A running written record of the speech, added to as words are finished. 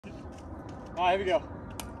All right, here we go.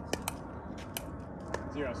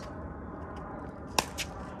 Zeros.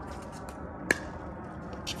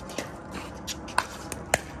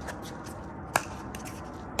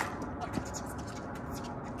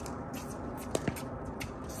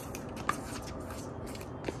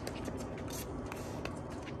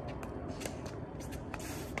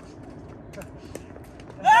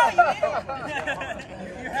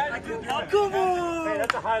 Come on! Hey,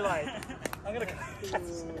 that's a highlight. I'm gonna.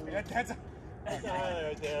 That's a highlight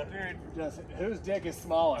right there. Dude, just whose dick is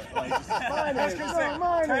smaller? Like, just mine I was is. gonna No, say,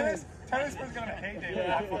 mine tennis is. was gonna hate Dave with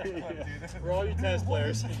that fucking clip, dude. For all you tennis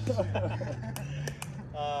players.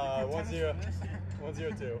 1-0.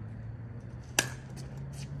 1-0-2.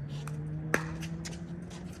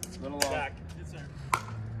 Little long. Back. Yes, sir.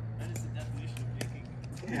 That is the definition of dinking.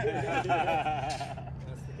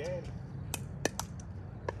 That's the game.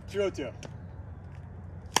 2-0-2.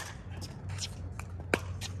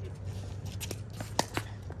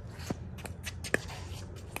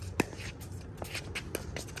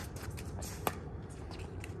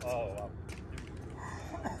 Oh, wow.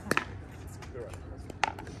 You're right.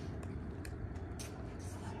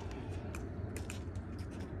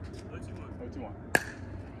 0-2-1.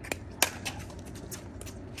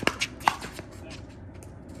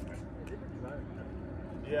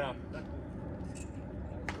 Yeah.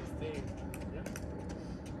 His team. Yep.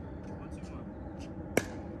 1-2-1.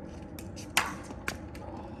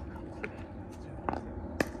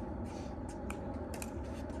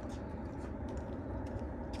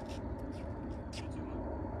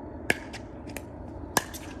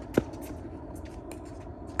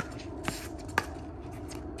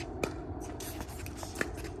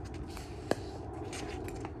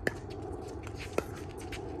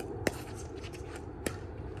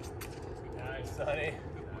 Nice, Sonny.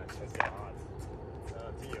 That's hot.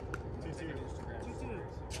 To you. 2-2.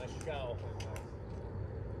 Nice go.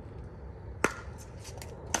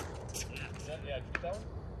 Yeah, keep that one?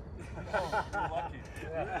 Oh, you're lucky.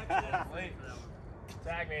 Yeah. Late.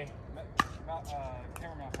 Tag me.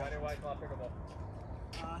 Camera mount. Johnny White Claw pickleball.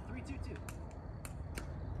 3-2-2.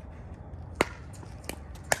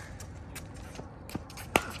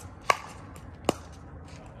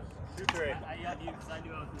 I yelled you because I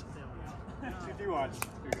knew I was going to sail you out. 2-3-1.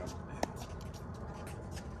 Here you go.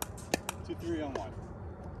 2-3 on 1.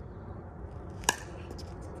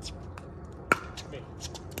 Me.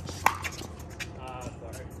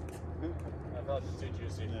 Sorry. I thought it was too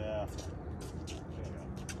juicy. Yeah.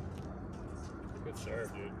 Good serve,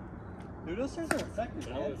 dude. Dude, those serves are effective,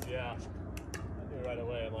 That man. was, yeah. I knew right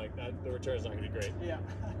away. I'm like, the return's not going to be great. Yeah.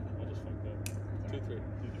 I just fucked up. 2-3.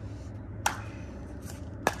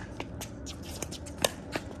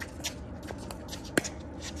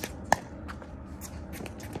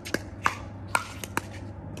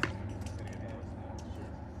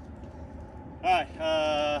 All right,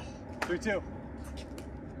 3-2. Here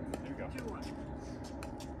we go. 2-1.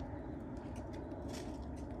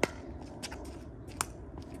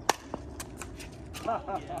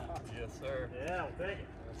 Yes, sir. Yeah, we'll take it.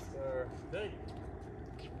 Yes, sir. Take it.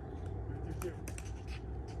 3-2-2.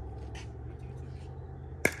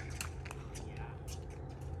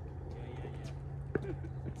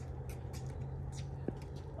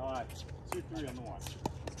 All right, 2-3 on the 1.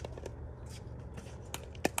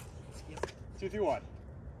 2-3-1.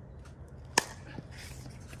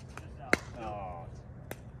 Oh. I'll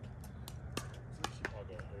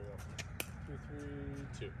go. There you go.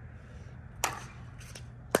 2-3-2.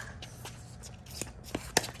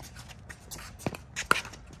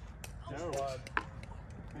 No. I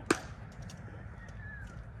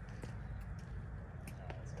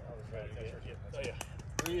was ready to get. Oh yeah.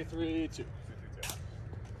 3-3-2.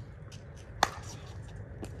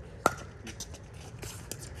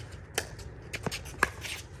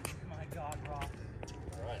 My God, Ross.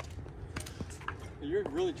 All right. You're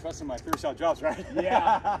really trusting my first shot drops, right?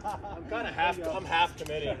 Yeah. I'm kind of half. I'm half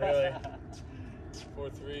committing, really.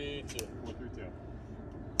 4-3-2. 4-3-2.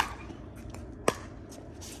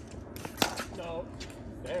 No.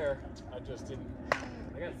 There. I just didn't.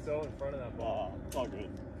 I got so in front of that ball. It's all good.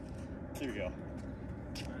 Here we go.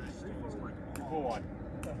 3-4-1.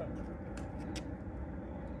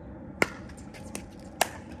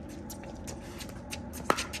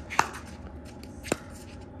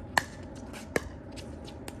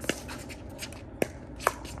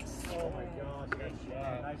 Oh my gosh. Good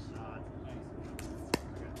shot. Nice shot.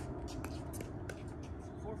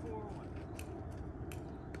 4-4-1.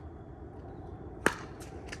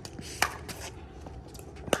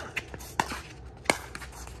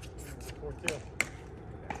 4-2.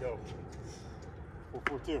 Go.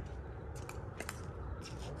 4-4-2.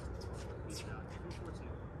 Good job.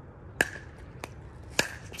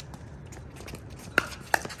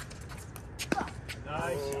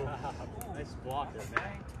 block it,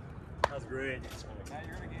 man. That was great. Now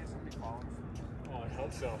you're gonna gain some big followers. Oh, I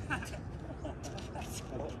hope so.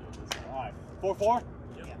 All right, 4-4?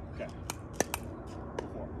 Yep. Okay.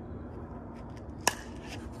 4-4.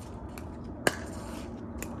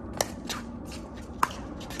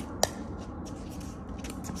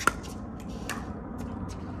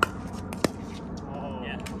 Oh.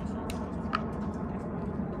 Yeah.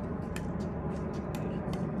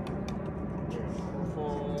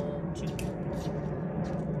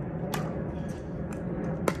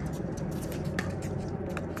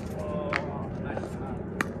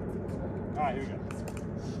 All right, here we go.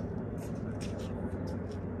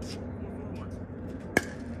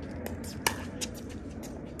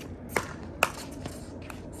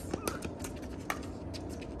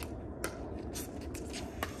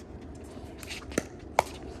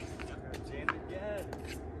 Jammed again.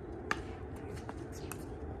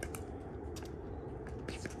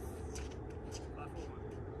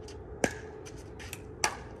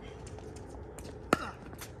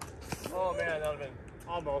 Oh man, that would have been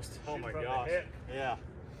almost. Oh my gosh. Yeah.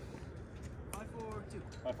 5-4-2.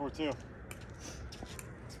 5-4-2.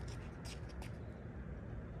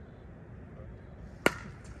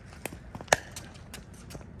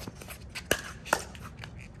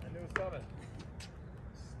 I knew it was coming.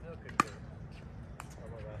 Still couldn't do it. How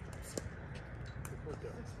about that? Good work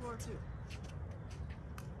there. 6-4-2.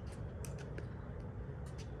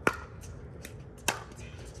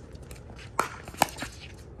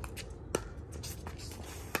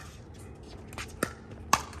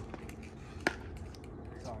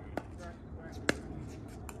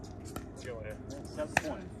 Let's go here. Set a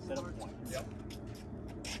point. Set a point. Yep.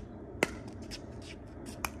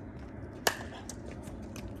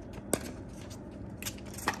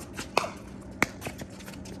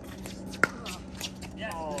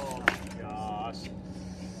 Yes. Oh my gosh.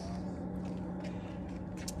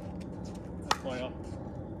 Play up.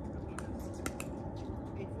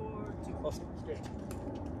 8-4-2. Oh, straight.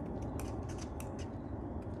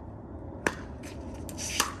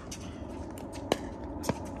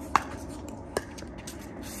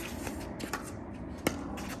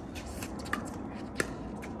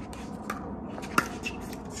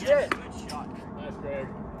 Shit! Good shot. Nice, Greg.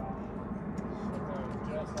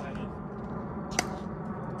 Just like it.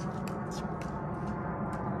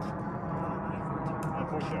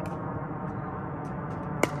 5-4-2.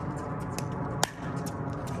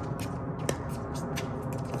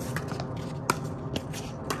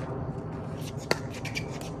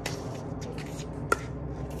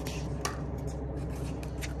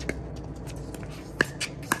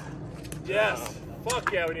 Yes!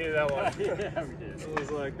 Fuck yeah, we needed that one. Yeah, we did. It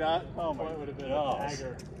was like that. Oh my point would have been gosh. a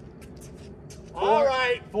dagger. All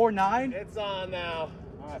right, 4-9? it's on now.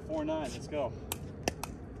 All right, 4-9. Let's go.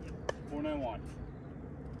 4-9-1.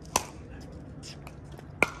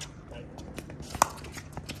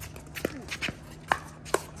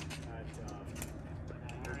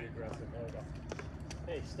 Pretty aggressive. There we go.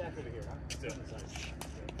 Hey, stack over here, huh? Let's do it.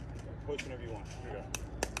 Post whenever you want. Here we go.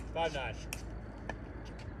 5-9.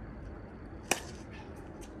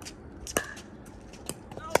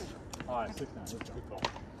 All right, 6-9. Let's go. Good call.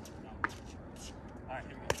 All right,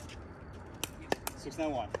 here we go.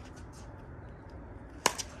 6-9-1.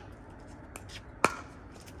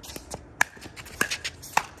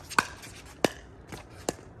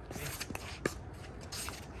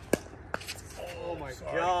 Oh my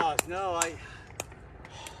Sorry. gosh, no,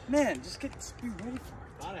 Man, just be ready for it.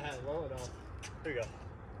 thought I had it low enough. Here we go.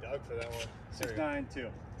 Doug for that one. There we go. 6-9-2.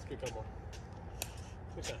 Let's get a couple.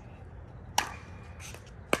 6-9.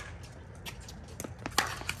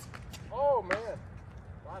 Oh man,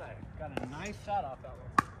 thought I got a nice shot off that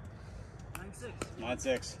one. 9-6.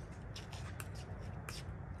 9-6.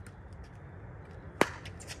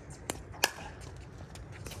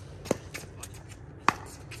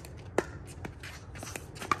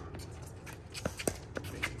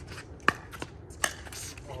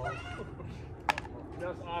 Oh.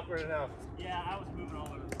 Just awkward enough. Yeah, I was moving all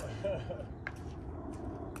over the place. 9-6-2.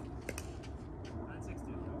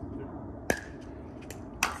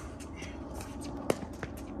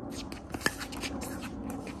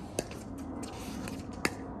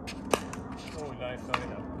 Oh, nice, Sonny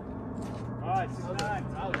though. All right, That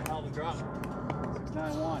 6-9. was a hell of a drop.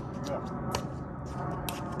 6-9-1. Here we go.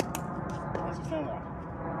 6-9-1.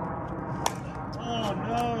 Oh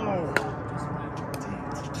no!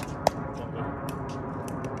 It's all good.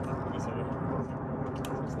 Give me some.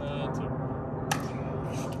 6-9-2.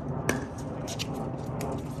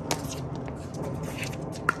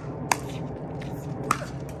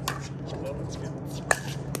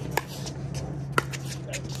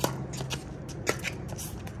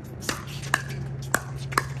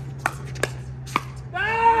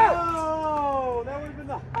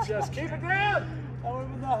 Just keep it down. I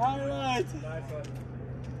went with the highlight. Nice one.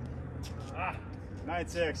 Ah.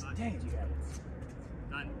 9-6. Dang it, you had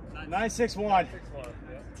it. 9-6-1. 6-1.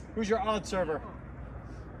 Yeah. Who's your odd server?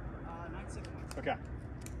 9-6-1. Okay.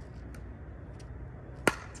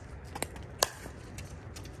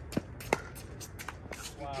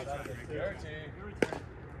 Wow, that was a dirty.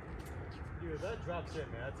 Dude, that drops in, man.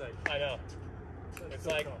 That's like, I know. It's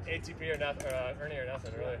like ATP or nothing, or Ernie or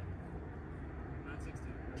nothing, really. 9-16.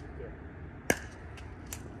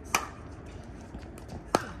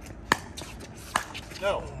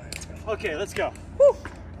 No. Okay, let's go. Woo.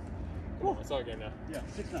 Woo. It's our game now. Yeah,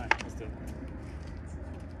 6-9. Let's do it.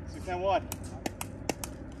 6-9-1.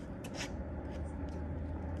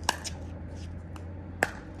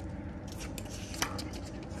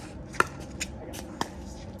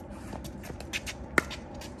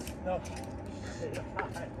 No.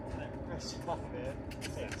 Nice shot, man.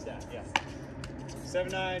 Hey, stat, yeah.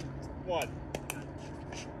 7-9-1.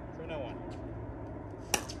 7-9-1.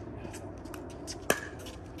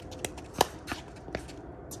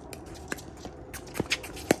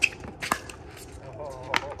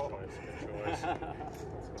 Oh, that's a good choice.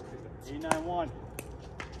 8-9-1.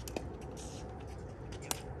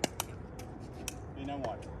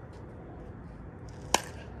 8-9-1.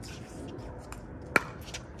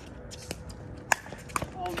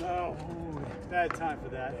 Oh no. Ooh, bad time for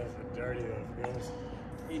that. That was a dirty though, goes.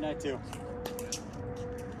 8-9-2.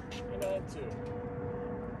 9-2.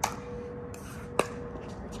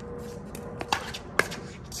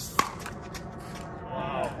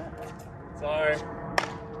 Wow. Sorry.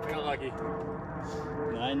 We got lucky.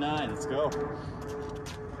 9-9. Let's go.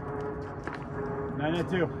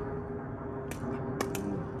 9-2.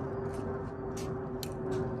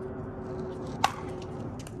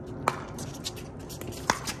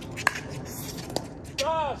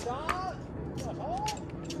 Gosh, huh?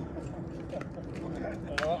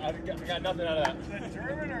 I got nothing out of that. Is that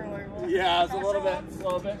German or like what? Yeah, it's a little bit, I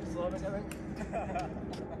think.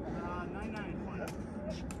 9-9-1.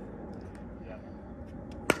 Yeah.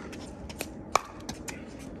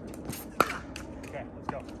 Okay, let's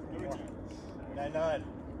go. 9-9. 9-2.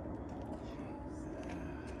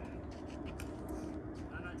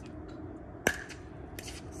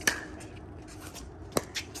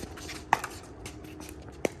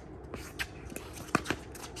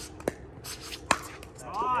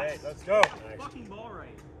 Hey, let's go. Fucking ball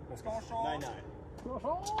right. Let's go, Sean. 9-9.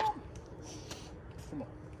 Come on.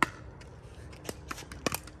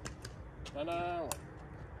 9-9.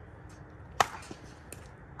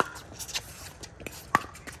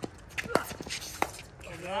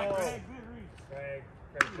 Greg, good read. Great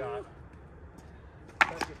shot.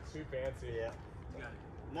 Don't get too fancy. Yeah. You got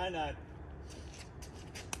it. 9-9.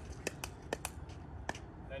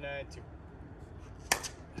 9-9-2.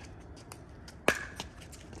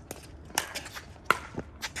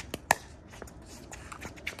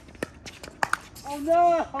 Oh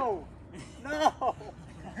no! No!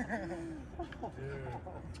 Dude,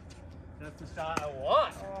 that's the shot I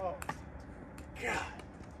want. Oh God!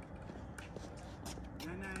 9-9.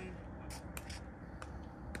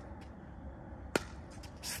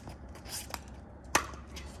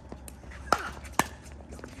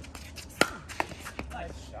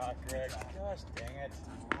 Nice shot, Greg. Gosh dang it.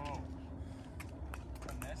 Oh.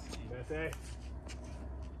 Messy. That's a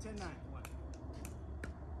 10-9. 1.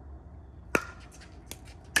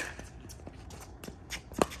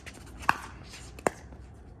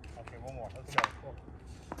 Okay, one more. Let's go. Cool.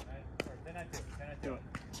 10-9-2. 10-9-2. do it.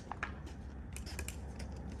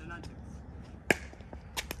 10-9-2.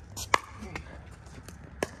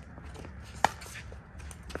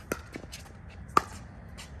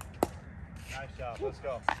 Nice job. Let's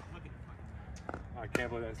go. Look at I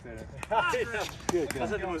can't believe I stayed it. Good.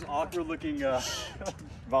 That's like the most awkward looking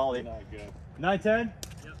volley. Not good. 9-10?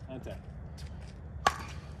 Yep. 9-10.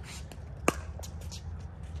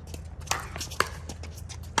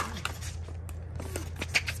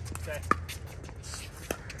 Okay.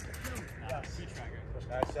 Yeah, good try, Greg.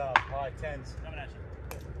 Nice job. High 10s. Coming at you.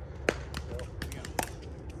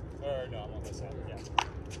 Or no, I'm on this side. Yeah.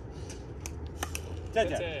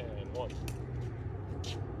 10-10. 1.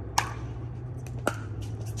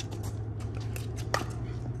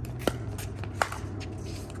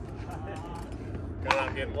 God,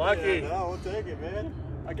 I'm getting lucky. Yeah, no, we'll take it, man.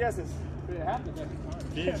 I guess it happens every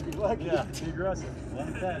time. Be lucky. Yeah, be aggressive.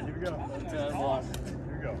 11-10. Here we go. 10 lost.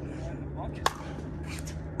 Here we go.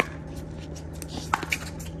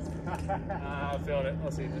 I'm feeling it.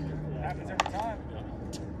 Let's see. It happens every time.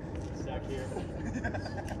 Stack here.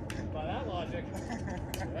 By that logic.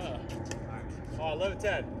 Yeah. Oh,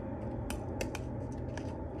 11-10.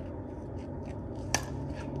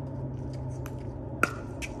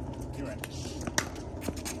 sprint.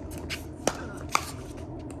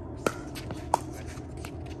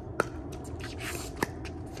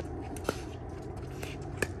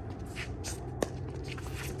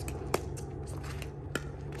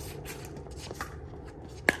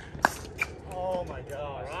 Oh my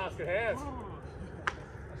God. Ross, good hands. I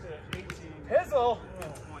said 18. Pizzle.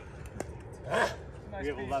 Nice We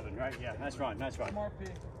have P. 11, right? Yeah, nice run, nice run. Smart P.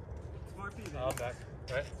 Smart P, Oh, I'm back.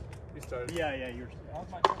 Right? You started. Yeah, yeah, you're. That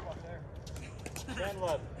was my tip up there. 10,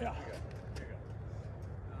 11. Yeah. Here you go.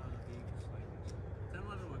 10,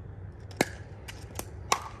 11, one.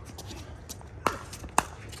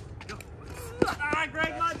 Go. Ah,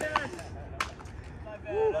 Greg, my bad. My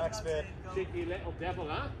bad. Backspin. Cheeky little devil,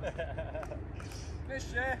 huh? Miss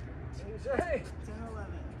Jay. He's right. 10,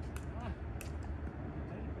 11.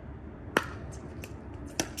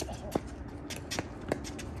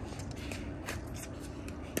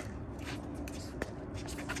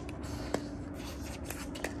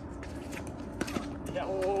 Yeah.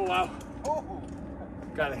 Oh, wow. Oh.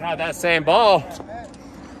 Gotta have that same ball.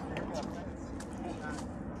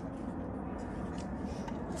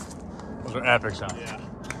 Those are epic shots. Yeah.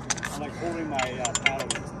 I'm like holding my paddle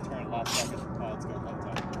to turn last second. Oh, let's go.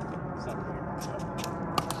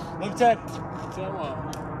 Left 10. 10,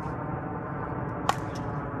 1.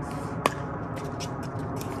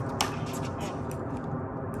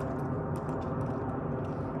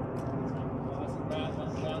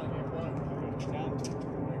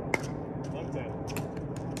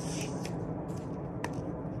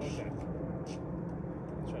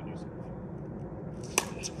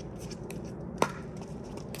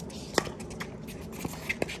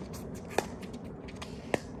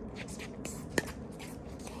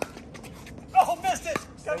 Oh, missed it!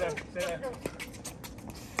 Stay there. Stay there.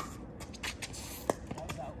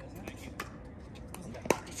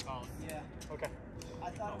 Yeah. Okay. I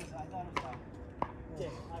thought it was out. Yeah,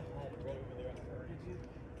 I had it right over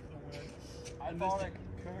there. I thought it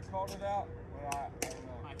could have called it out, but I don't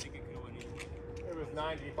know. I think it could have went in. It was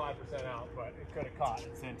 95% out, but it could have caught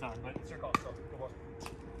at the same time. But it's your call. So, good one.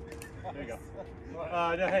 There you go.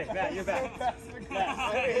 No, hey, Matt, you're back. Matt,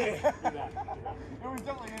 Hey. you're back. It was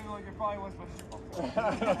definitely in like it probably was, but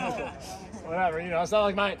Whatever, you know, it's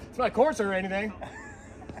not like it's my course or anything.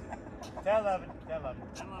 10, 11. 10, 11.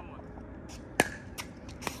 10, 11, 1.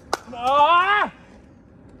 Ah!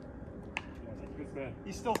 Good spin.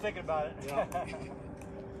 He's still thinking about it. Yeah.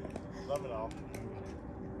 Love it all.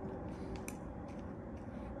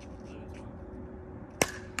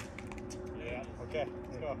 Yeah, okay,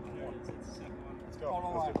 let's go. Let's go.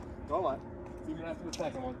 Hold on. Go on. Even after the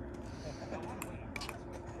second one.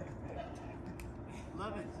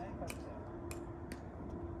 11.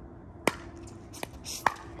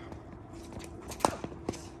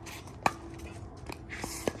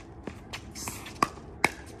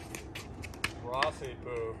 Rossi,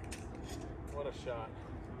 boo. What a shot.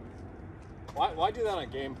 Why do that on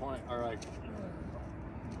game point? Or like,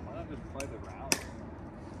 Why not just play the round?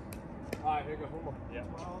 all right, here you go. One more. Yeah.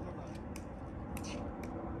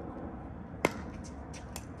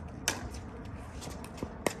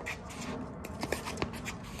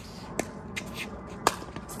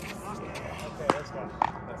 Okay, let's go.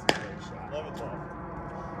 That's a great shot. 11,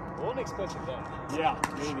 12. Won't expect it that. Yeah.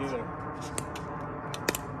 Me neither.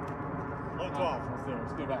 11, 12. Let's do it.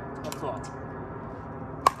 Let's go back. Up 12.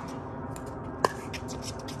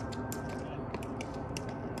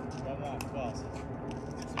 Come on, boss.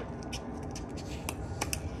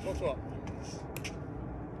 Go 12.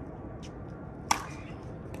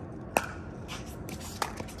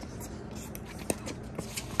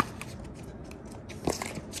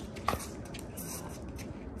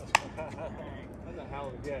 That's a hell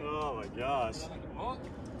of a game. Oh my gosh. Oh,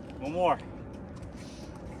 One more.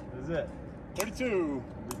 this is it. 32.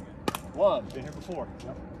 1. Been here before.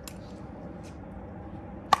 Yep.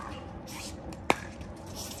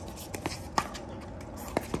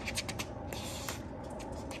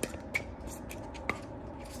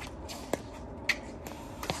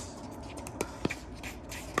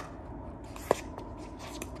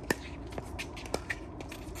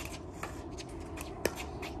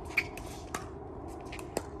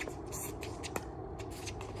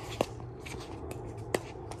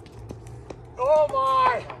 Oh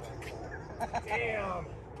my! Damn.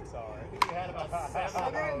 Sorry. We had about 7 I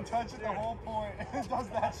of didn't those. touch it the whole point. It does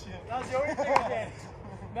that shit. That was the only thing I did.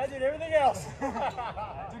 I did everything else.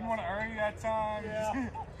 Didn't want to earn you that time. Yeah.